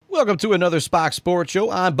Welcome to another SPACH'S Sports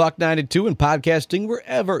Show. I'm Buck 92 and podcasting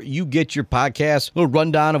wherever you get your podcasts. A little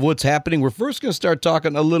rundown of what's happening. We're first going to start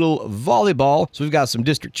talking a little volleyball. So we've got some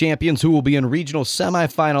district champions who will be in regional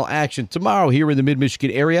semifinal action tomorrow here in the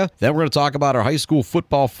Mid-Michigan area. Then we're going to talk about our high school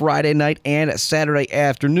football Friday night and Saturday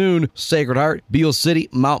afternoon. Sacred Heart, Beal City,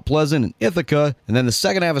 Mount Pleasant, and Ithaca. And then the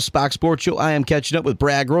second half of SPACH'S Sports Show, I am catching up with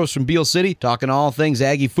Brad Gross from Beal City, talking all things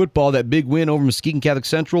Aggie football, that big win over Muskegon Catholic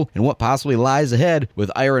Central, and what possibly lies ahead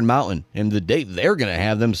with Iron Mountain and the date they're going to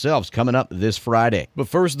have themselves coming up this Friday. But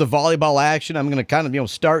first, the volleyball action. I'm going to kind of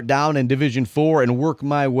start down in Division 4 and work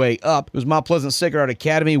my way up. It was Mount Pleasant Sacred Heart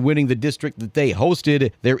Academy winning the district that they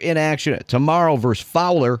hosted. They're in action tomorrow versus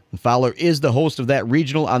Fowler. And Fowler is the host of that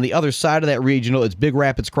regional. On the other side of that regional, it's Big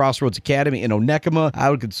Rapids Crossroads Academy in Onekama. I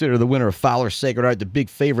would consider the winner of Fowler Sacred Heart the big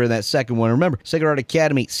favorite in that second one. Remember, Sacred Heart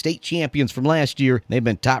Academy, state champions from last year. They've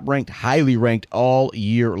been top-ranked, highly ranked all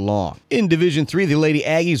year long. In Division 3, the Lady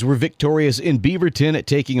Aggies were victorious in Beaverton,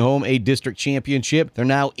 taking home a district championship. They're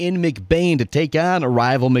now in McBain to take on a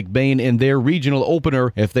rival McBain in their regional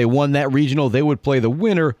opener. If they won that regional, they would play the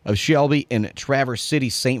winner of Shelby and Traverse City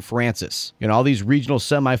St. Francis. And all these regional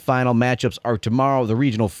semifinal matchups are tomorrow. The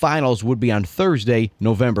regional finals would be on Thursday,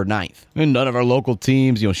 November 9th. And none of our local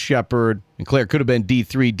teams, Shepherd and Claire could have been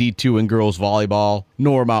D3, D2 in girls volleyball,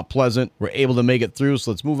 nor Mount Pleasant were able to make it through. So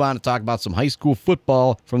let's move on and talk about some high school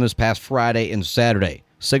football from this past Friday and Saturday.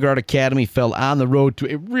 Sacred Heart Academy fell on the road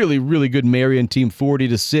to a really, really good Marion team,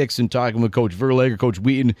 40-6. And talking with Coach Verlager, Coach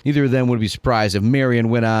Wheaton, neither of them would be surprised if Marion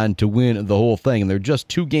went on to win the whole thing. And they're just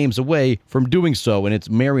 2 games away from doing so. And it's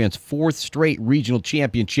Marion's 4th straight regional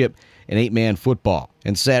championship in 8-man football.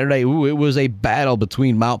 And Saturday, it was a battle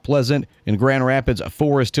between Mount Pleasant and Grand Rapids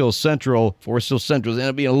Forest Hill Central. Forest Hill Central ended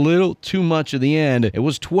up being a little too much at the end. It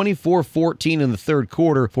was 24-14 in the third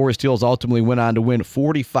quarter. Forest Hills ultimately went on to win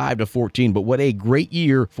 45-14. But what a great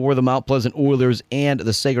year for the Mount Pleasant Oilers and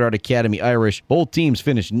the Sacred Heart Academy Irish. Both teams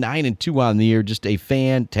finished 9-2 on the year. Just a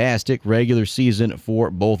fantastic regular season for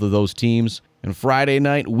both of those teams. And Friday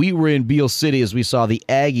night, we were in Beal City as we saw the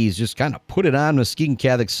Aggies just kind of put it on Muskegon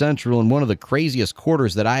Catholic Central in one of the craziest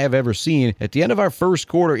quarters that I have ever seen. At the end of our first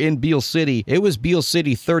quarter in Beal City, it was Beal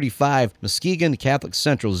City 35, Muskegon Catholic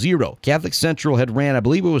Central 0. Catholic Central had ran, I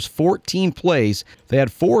believe it was 14 plays. They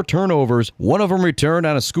had 4 turnovers. One of them returned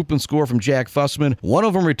on a scoop and score from Jack Fussman. One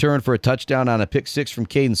of them returned for a touchdown on a pick 6 from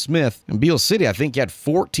Caden Smith. And Beal City, I think, had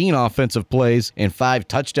 14 offensive plays and 5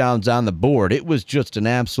 touchdowns on the board. It was just an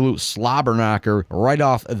absolute slobber knocker right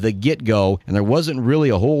off the get-go, and there wasn't really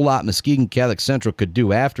a whole lot Muskegon Catholic Central could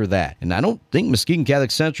do after that. And I don't think Muskegon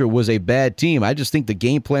Catholic Central was a bad team. I just think the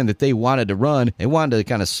game plan that they wanted to run, they wanted to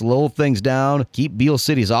kind of slow things down, keep Beal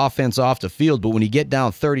City's offense off the field, but when you get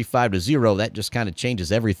down 35-0, that just kind of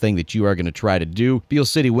changes everything that you are going to try to do. Beal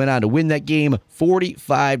City went on to win that game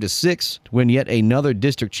 45-6 to win yet another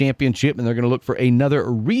district championship, and they're going to look for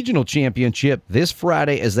another regional championship this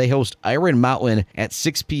Friday as they host Iron Mountain at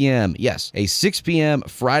 6 p.m. Yes, a 6 p.m.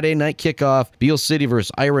 Friday night kickoff, Beal City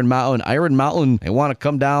versus Iron Mountain. Iron Mountain, they want to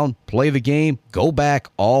come down, play the game, go back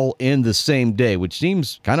all in the same day, which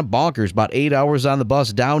seems kind of bonkers. About 8 hours on the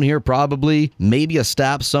bus down here probably, maybe a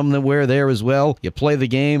stop somewhere there as well. You play the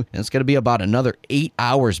game, and it's going to be about another 8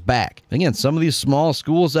 hours back. Again, some of these small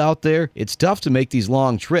schools out there, it's tough to make these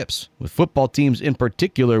long trips. With football teams in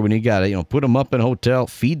particular, when you got to put them up in a hotel,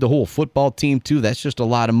 feed the whole football team too, that's just a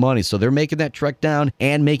lot of money. So they're making that trek down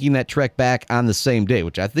and making that trek back on the same day,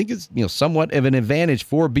 which I think is somewhat of an advantage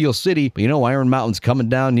for Beal City. But Iron Mountain's coming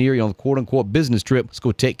down here, the quote-unquote business trip. Let's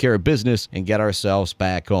go take care of business and get ourselves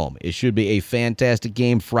back home. It should be a fantastic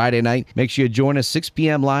game Friday night. Make sure you join us 6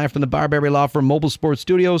 p.m. live from the Barberry Law Firm Mobile Sports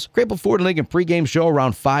Studios. Crable Ford and Lincoln pregame show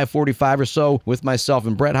around 5:45 or so with myself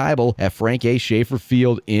and Brett Heibel at Frank A. Schaefer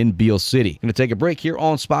Field in Beal City. Going to take a break here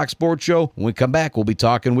on SPACH'S Sports Show. When we come back, we'll be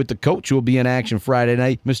talking with the coach who will be in action Friday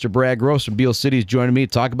night. Mr. Brad Gross from Beal City is joining me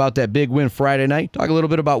to talk about that big win Friday night. Talk a little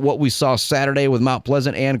bit about what we saw Saturday with Mount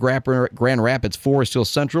Pleasant and Grand Rapids Forest Hill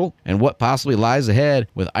Central and what possibly lies ahead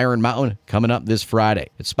with Iron Mountain coming up this Friday.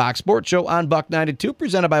 It's SPACH'S Sports Show on Buck 92,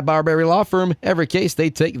 presented by Barberry Law Firm. Every case they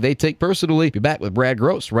take personally. Be back with Brad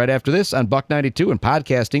Gross right after this on Buck 92 and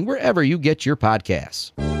podcasting wherever you get your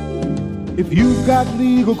podcasts. If you've got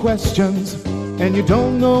legal questions and you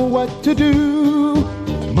don't know what to do,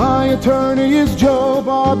 my attorney is Joe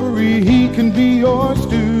Barbary. He can be yours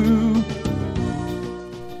too.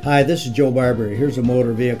 Hi, this is Joe Barber. Here's a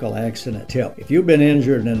motor vehicle accident tip. If you've been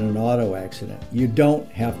injured in an auto accident, you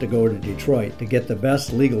don't have to go to Detroit to get the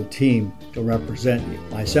best legal team to represent you.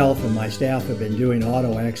 Myself and my staff have been doing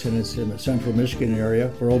auto accidents in the central Michigan area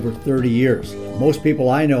for over 30 years. Most people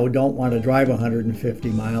I know don't want to drive 150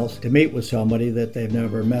 miles to meet with somebody that they've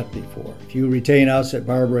never met before. If you retain us at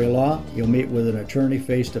Barbary Law, you'll meet with an attorney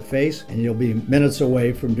face-to-face, and you'll be minutes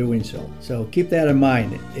away from doing so. So keep that in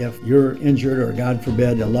mind. If you're injured or, God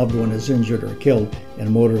forbid, a loved one is injured or killed in a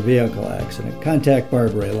motor vehicle accident, contact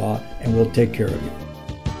Barbary Law and we'll take care of you.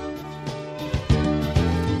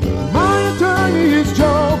 My attorney is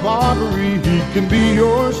Joe Barbary. He can be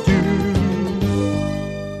yours too.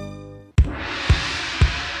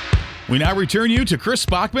 We now return you to Chris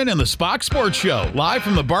Spockman and the Spock Sports Show, live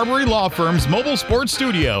from the Barbary Law Firm's mobile sports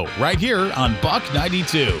studio, right here on Buck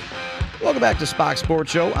 92. Welcome back to SPACH'S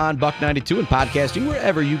Sports Show on Buck 92 and podcasting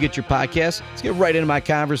wherever you get your podcasts. Let's get right into my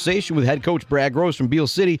conversation with head coach Brad Gross from Beal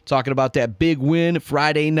City, talking about that big win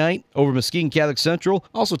Friday night over Muskegon Catholic Central.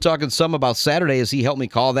 Also talking some about Saturday as he helped me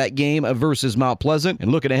call that game versus Mount Pleasant,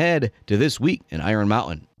 and looking ahead to this week in Iron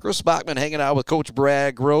Mountain. Chris Bachman hanging out with Coach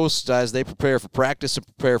Brad Gross as they prepare for practice and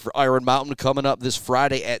prepare for Iron Mountain coming up this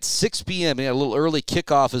Friday at 6 p.m. A little early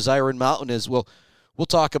kickoff as Iron Mountain is. We'll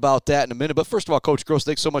talk about that in a minute. But first of all, Coach Gross,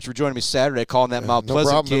 thanks so much for joining me Saturday, calling that Mount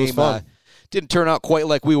Pleasant game. It was fun. Didn't turn out quite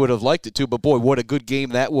like we would have liked it to, but boy, what a good game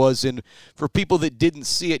that was. And for people that didn't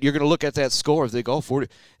see it, you're going to look at that score and think, oh, 40.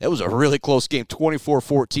 That was a really close game,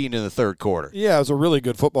 24-14 in the third quarter. Yeah, it was a really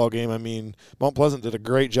good football game. I mean, Mount Pleasant did a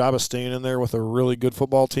great job of staying in there with a really good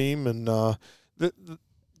football team. And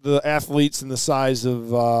the athletes and the size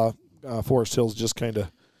of Forest Hills just kind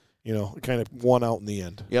of won out in the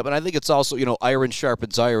end. Yeah, but I think it's also, iron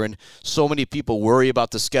sharpens iron. So many people worry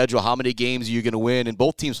about the schedule, how many games you're going to win, and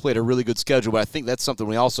both teams played a really good schedule, but I think that's something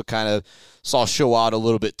we also kind of saw show out a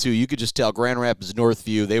little bit too. You could just tell Grand Rapids,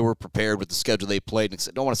 Northview, they were prepared with the schedule they played. And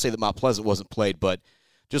I don't want to say that Mount Pleasant wasn't played, but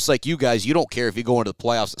just like you guys, you don't care if you go into the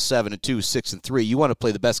playoffs at 7-2, 6-3. You want to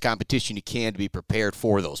play the best competition you can to be prepared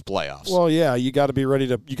for those playoffs. Well, yeah, you got to be ready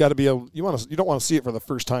to. You got to be able. You don't want to see it for the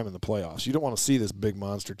first time in the playoffs. You don't want to see this big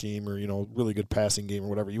monster team or really good passing game or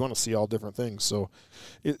whatever. You want to see all different things. So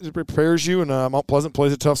it prepares you. And Mount Pleasant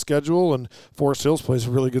plays a tough schedule, and Forest Hills plays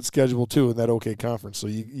a really good schedule too in that OK conference. So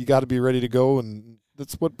you got to be ready to go, and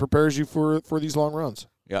that's what prepares you for these long runs.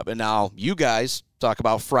 Yep, and now you guys talk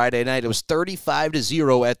about Friday night. It was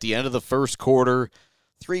 35-0 at the end of the first quarter.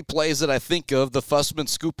 3 plays that I think of: the Fussman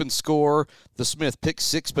scoop and score, the Smith pick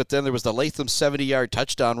 6, but then there was the Latham 70-yard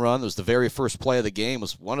touchdown run. It was the very first play of the game.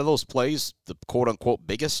 Was one of those plays the quote-unquote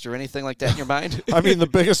biggest or anything like that in your mind? I mean, the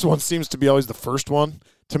biggest one seems to be always the first one.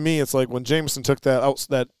 To me, it's like when Jameson took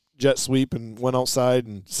that jet sweep and went outside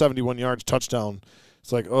and 71 yards touchdown.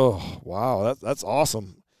 It's like, oh, wow, that's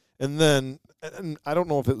awesome. And then, and I don't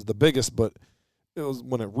know if it was the biggest, but it was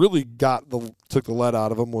when it really took the lead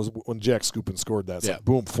out of them was when Jack Scoopin scored that. It's like,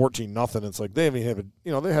 boom, 14-0. It's like they haven't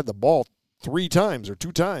even they had the ball 3 times or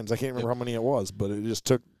 2 times. I can't remember how many it was, but it just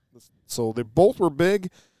took. So they both were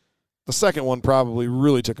big. The second one probably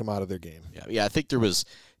really took them out of their game. Yeah, I think there was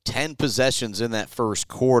 10 possessions in that first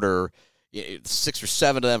quarter. 6 or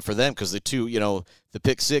 7 of them for them because the 2, the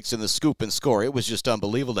pick 6 and the scoop and score. It was just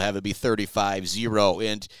unbelievable to have it be 35-0.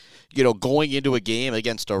 And, going into a game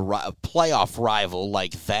against a playoff rival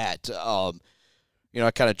like that, I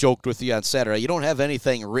kind of joked with you on Saturday. You don't have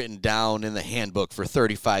anything written down in the handbook for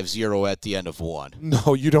 35-0 at the end of one.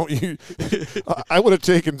 No, you don't. I would have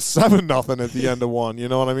taken 7-0 at the end of one. You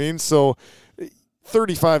know what I mean? So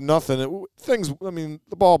 35-0. Things. I mean,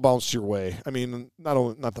 the ball bounced your way. I mean,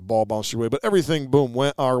 not the ball bounced your way, but everything, boom,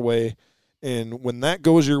 went our way. And when that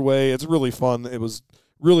goes your way, it's really fun. It was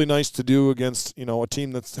really nice to do against a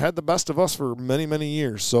team that's had the best of us for many, many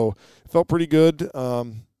years. So it felt pretty good.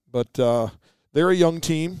 But they're a young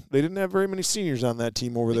team. They didn't have very many seniors on that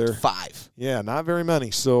team over there. 5. Yeah, not very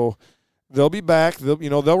many. So they'll be back. They'll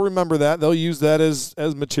remember that. They'll use that as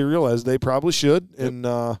material, as they probably should. Yep. And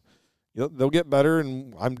they'll get better,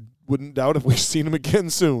 and I wouldn't doubt if we've seen them again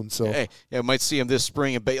soon. So hey, we might see them this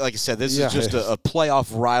spring. And like I said, this is just a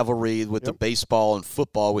playoff rivalry with the baseball and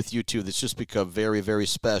football with you two that's just become very, very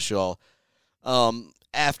special.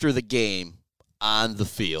 After the game on the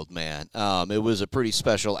field, man, it was a pretty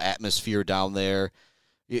special atmosphere down there.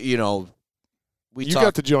 You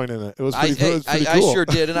got to join in it. It was pretty, cool. I sure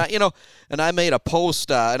did, and I made a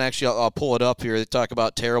post, and actually I'll pull it up here. They talk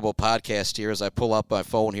about terrible podcast here as I pull up my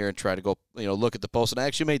phone here and try to go, look at the post. And I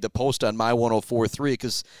actually made the post on my 104.3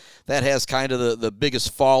 because that has kind of the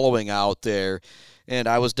biggest following out there. And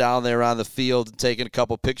I was down there on the field and taking a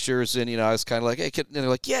couple pictures, and I was kind of like, hey, and they're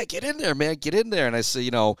like, yeah, get in there, man, get in there. And I say,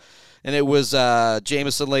 and it was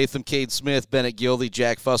Jamison Latham, Cade Smith, Bennett Gildy,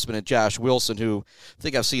 Jack Fussman, and Josh Wilson, who I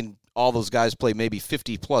think I've seen all those guys play maybe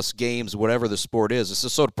 50-plus games, whatever the sport is. It's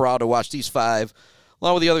just so proud to watch these five,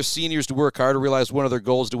 along with the other seniors, to work hard to realize one of their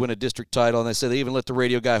goals to win a district title. And they say they even let the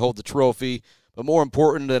radio guy hold the trophy. But more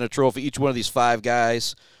important than a trophy, each one of these five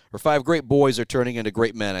guys, or five great boys, are turning into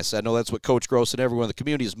great men. I said, I know that's what Coach Gross and everyone in the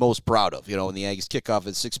community is most proud of, when the Aggies kick off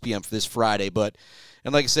at 6 p.m. for this Friday.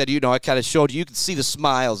 And like I said, I kind of showed you can see the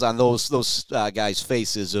smiles on those guys'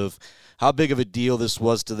 faces of how big of a deal this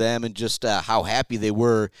was to them, and just how happy they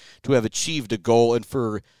were to have achieved a goal, and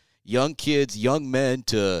for young kids, young men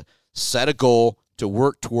to set a goal, to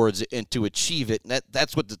work towards it, and to achieve it. And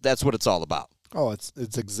that's what it's all about. Oh, it's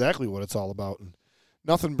exactly what it's all about. And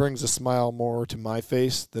nothing brings a smile more to my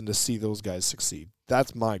face than to see those guys succeed.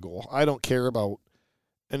 That's my goal. I don't care about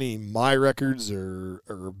any my records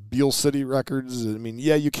or Beal City records. I mean,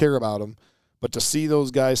 yeah, you care about them, but to see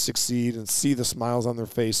those guys succeed and see the smiles on their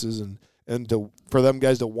faces, and for them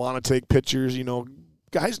guys to want to take pictures,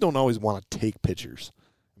 guys don't always want to take pictures.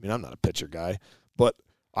 I mean, I'm not a picture guy, but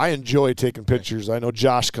I enjoy taking pictures. I know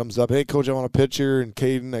Josh comes up, hey, Coach, I want a picture, and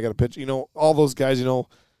Caden, I got a picture. All those guys,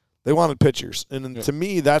 they wanted pictures. And to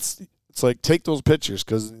me, it's like, take those pictures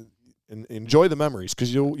and enjoy the memories,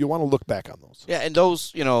 because you'll want to look back on those. Yeah, and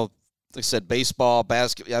those, like I said, baseball,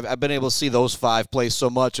 basketball, I've been able to see those five play so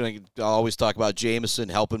much, and I always talk about Jamison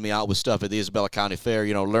helping me out with stuff at the Isabella County Fair,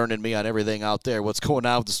 learning me on everything out there, what's going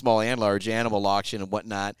on with the small and large animal auction and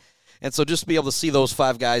whatnot. And so just to be able to see those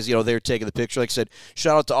five guys, they're taking the picture. Like I said,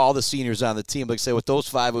 shout out to all the seniors on the team. Like I said, with those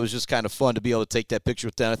five, it was just kind of fun to be able to take that picture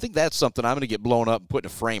with them. I think that's something I'm going to get blown up and put in a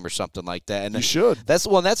frame or something like that. And you should. That's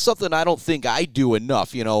something I don't think I do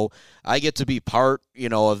enough. I get to be part,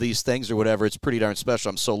 of these things or whatever. It's pretty darn special.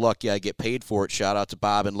 I'm so lucky I get paid for it. Shout out to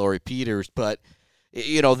Bob and Lori Peters. But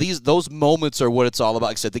those moments are what it's all about.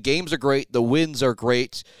 Like I said, the games are great, the wins are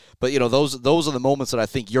great, but those are the moments that I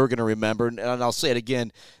think you're going to remember. And I'll say it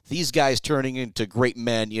again, these guys turning into great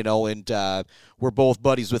men, and we're both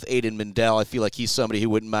buddies with Aiden Mendel. I feel like he's somebody who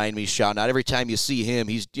wouldn't mind me shouting out every time you see him.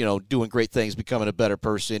 He's doing great things, becoming a better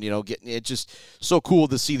person. It's just so cool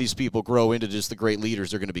to see these people grow into just the great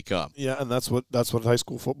leaders they're going to become. Yeah, and that's what high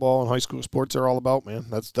school football and high school sports are all about, man.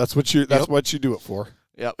 That's what you do it for.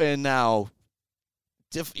 Yep. And now,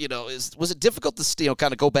 was it difficult to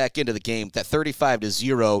kind of go back into the game, that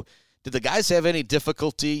 35-0? Did the guys have any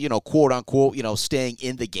difficulty, quote unquote, staying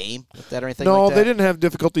in the game with that or anything like that? No, they didn't have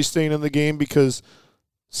difficulty staying in the game, because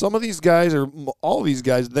some of these guys, or all of these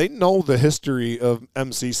guys, they know the history of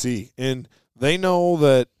MCC, and they know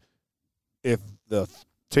that if the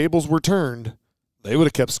tables were turned, they would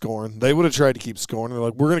have kept scoring. They would have tried to keep scoring. They're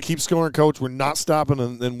like, we're going to keep scoring, Coach. We're not stopping,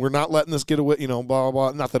 and we're not letting this get away. Blah blah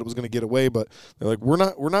blah. Not that it was going to get away, but they're like, we're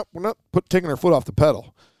not taking our foot off the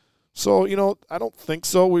pedal. So I don't think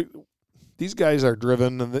so. These guys are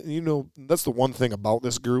driven, and that's the one thing about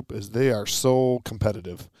this group is they are so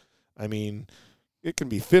competitive. I mean, it can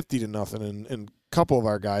be 50-0, and a couple of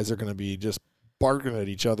our guys are going to be just barking at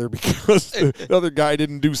each other because the other guy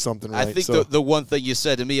didn't do something right. I think the one thing you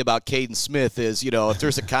said to me about Caden Smith is, if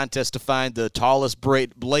there's a contest to find the tallest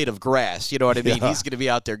blade of grass, you know what I mean? Yeah. He's going to be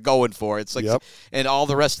out there going for it. It's like, yep. And all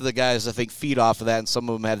the rest of the guys, I think, feed off of that, and some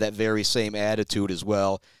of them have that very same attitude as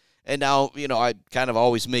well. And now, I kind of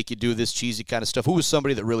always make you do this cheesy kind of stuff. Who was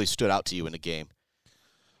somebody that really stood out to you in the game?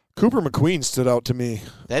 Cooper McQueen stood out to me.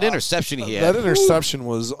 That interception he had. That interception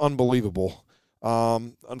was unbelievable.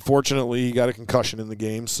 Unfortunately, he got a concussion in the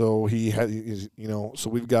game, so so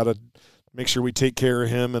we've got to make sure we take care of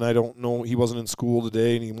him. And I don't know, he wasn't in school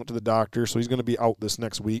today, and he went to the doctor, so he's going to be out this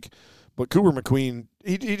next week. But Cooper McQueen,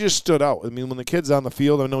 he just stood out. I mean, when the kid's on the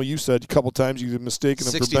field, I know you said a couple times you've mistaken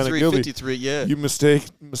him for Bennett Gildy. 53, yeah. You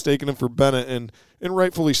mistaken him for Bennett, and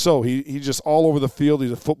rightfully so. He's just all over the field.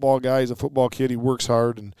 He's a football guy. He's a football kid. He works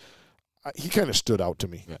hard, and he kind of stood out to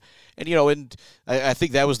me. Yeah. And, I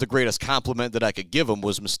think that was the greatest compliment that I could give him,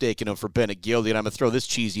 was mistaking him for Bennett Gildy. And I'm going to throw this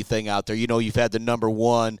cheesy thing out there. You've had the number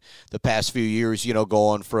one the past few years,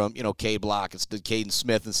 going from, K-Block and Caden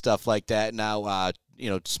Smith and stuff like that. Now,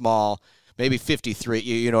 small, maybe 53,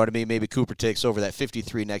 you know what I mean? Maybe Cooper takes over that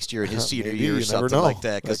 53 next year in his senior year or something like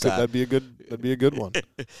that. That'd be a good one.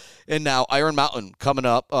 And now Iron Mountain coming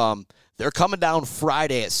up. They're coming down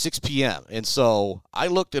Friday at 6 p.m. And so I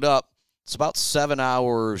looked it up. It's about 7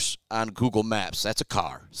 hours on Google Maps. That's a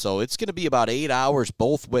car. So it's going to be about 8 hours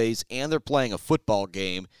both ways, and they're playing a football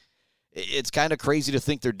game. It's kind of crazy to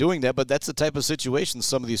think they're doing that, but that's the type of situation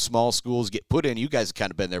some of these small schools get put in. You guys have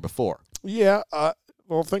kind of been there before. Yeah.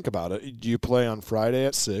 Well, think about it. You play on Friday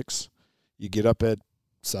at 6. You get up at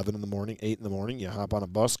 7 in the morning, 8 in the morning. You hop on a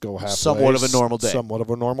bus, go halfway. Somewhat of a normal day. Somewhat of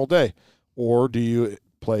a normal day. Or do you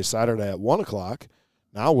play Saturday at 1 o'clock?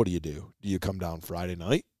 Now what do? Do you come down Friday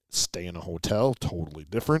night, stay in a hotel? Totally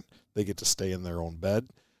different. They get to stay in their own bed.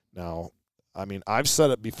 Now, I mean, I've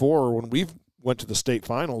said it before when we've went to the state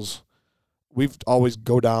finals, we've always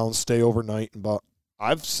go down, stay overnight. But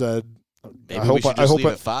I've said, maybe we should just leave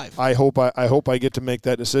at 5. I hope I get to make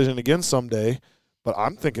that decision again someday. But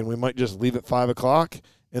I'm thinking we might just leave at 5 o'clock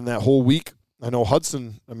in that whole week. I know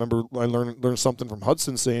Hudson, I remember I learned something from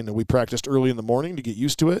Hudson saying that we practiced early in the morning to get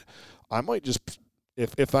used to it. I might just,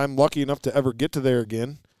 if I'm lucky enough to ever get to there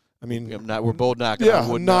again, I mean. We're both knocking on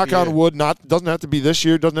wood. Knock on wood. Doesn't have to be this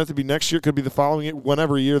year, doesn't have to be next year, could be the following year,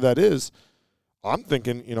 whenever year that is. I'm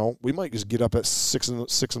thinking, we might just get up at 6 in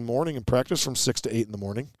the morning and practice from 6 to 8 in the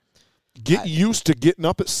morning. Get used to getting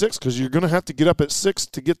up at 6 because you're going to have to get up at 6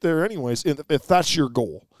 to get there anyways, if that's your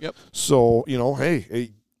goal. Yep. So,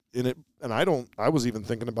 hey, I was even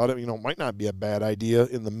thinking about it, it might not be a bad idea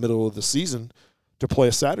in the middle of the season to play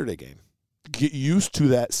a Saturday game. Get used to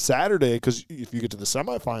that Saturday because if you get to the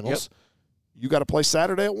semifinals, you got to play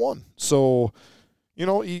Saturday at 1. So,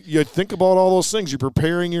 you think about all those things. You're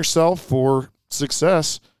preparing yourself for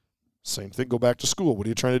success. Same thing, go back to school. What are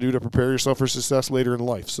you trying to do to prepare yourself for success later in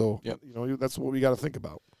life? So, that's what we got to think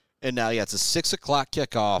about. And now, it's a 6 o'clock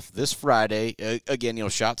kickoff this Friday. Again,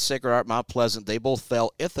 Shot Sacred Heart, Mount Pleasant, they both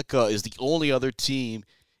fell. Ithaca is the only other team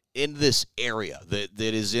in this area that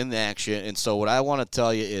is in action. And so what I want to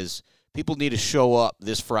tell you is people need to show up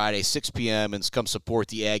this Friday, 6 p.m., and come support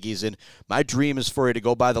the Aggies. And my dream is for you to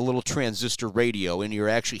go by the little transistor radio, and you're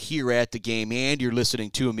actually here at the game, and you're listening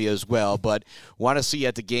to me as well. But want to see you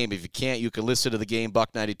at the game. If you can't, you can listen to the game,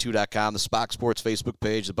 buck92.com, the SPACH'S Sports Facebook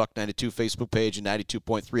page, the Buck92 Facebook page, and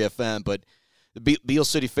 92.3 FM. But the Beal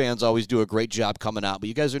City fans always do a great job coming out, but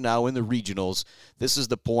you guys are now in the regionals. This is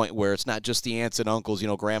the point where it's not just the aunts and uncles,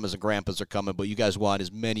 grandmas and grandpas are coming, but you guys want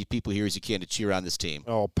as many people here as you can to cheer on this team.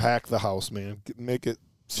 Oh, pack the house, man. Make it,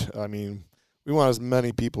 we want as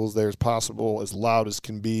many people there as possible, as loud as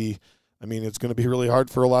can be. It's going to be really hard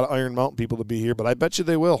for a lot of Iron Mountain people to be here, but I bet you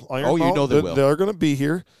they will. They will. They're going to be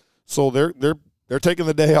here, so they're taking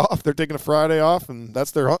the day off. They're taking a Friday off, and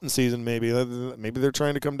that's their hunting season maybe. Maybe they're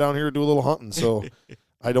trying to come down here and do a little hunting. So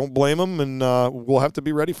I don't blame them, and we'll have to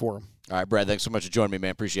be ready for them. All right, Brad, thanks so much for joining me,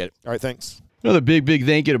 man. Appreciate it. All right, thanks. Another big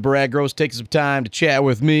thank you to Brad Gross taking some time to chat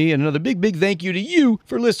with me. And another big thank you to you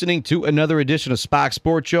for listening to another edition of SPACH'S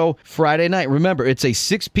Sports Show Friday night. Remember, it's a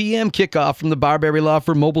 6 p.m. kickoff from the Barberry Law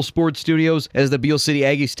Firm Mobile Sports Studios as the Beal City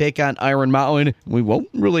Aggies take on Iron Mountain. We won't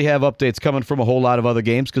really have updates coming from a whole lot of other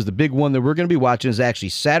games because the big one that we're going to be watching is actually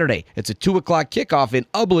Saturday. It's a 2 o'clock kickoff in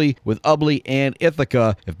Ubly with Ubly and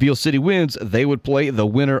Ithaca. If Beal City wins, they would play the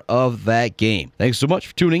winner of that game. Thanks so much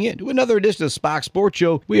for tuning in to another edition of SPACH'S Sports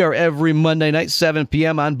Show. We are every Monday night, 7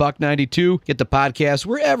 p.m. on Buck 92. Get the podcast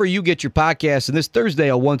wherever you get your podcasts. And this Thursday,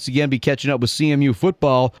 I'll once again be catching up with CMU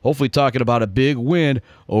football, hopefully talking about a big win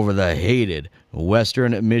over the hated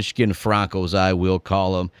Western Michigan Broncos, I will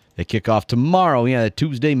call them. They kick off tomorrow. The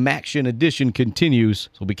Tuesday Maction edition continues.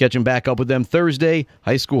 So we'll be catching back up with them Thursday,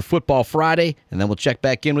 high school football Friday, and then we'll check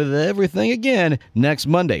back in with everything again next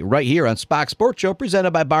Monday, right here on SPACH'S Sports Show,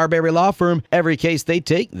 presented by Barberry Law Firm. Every case they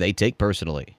take personally.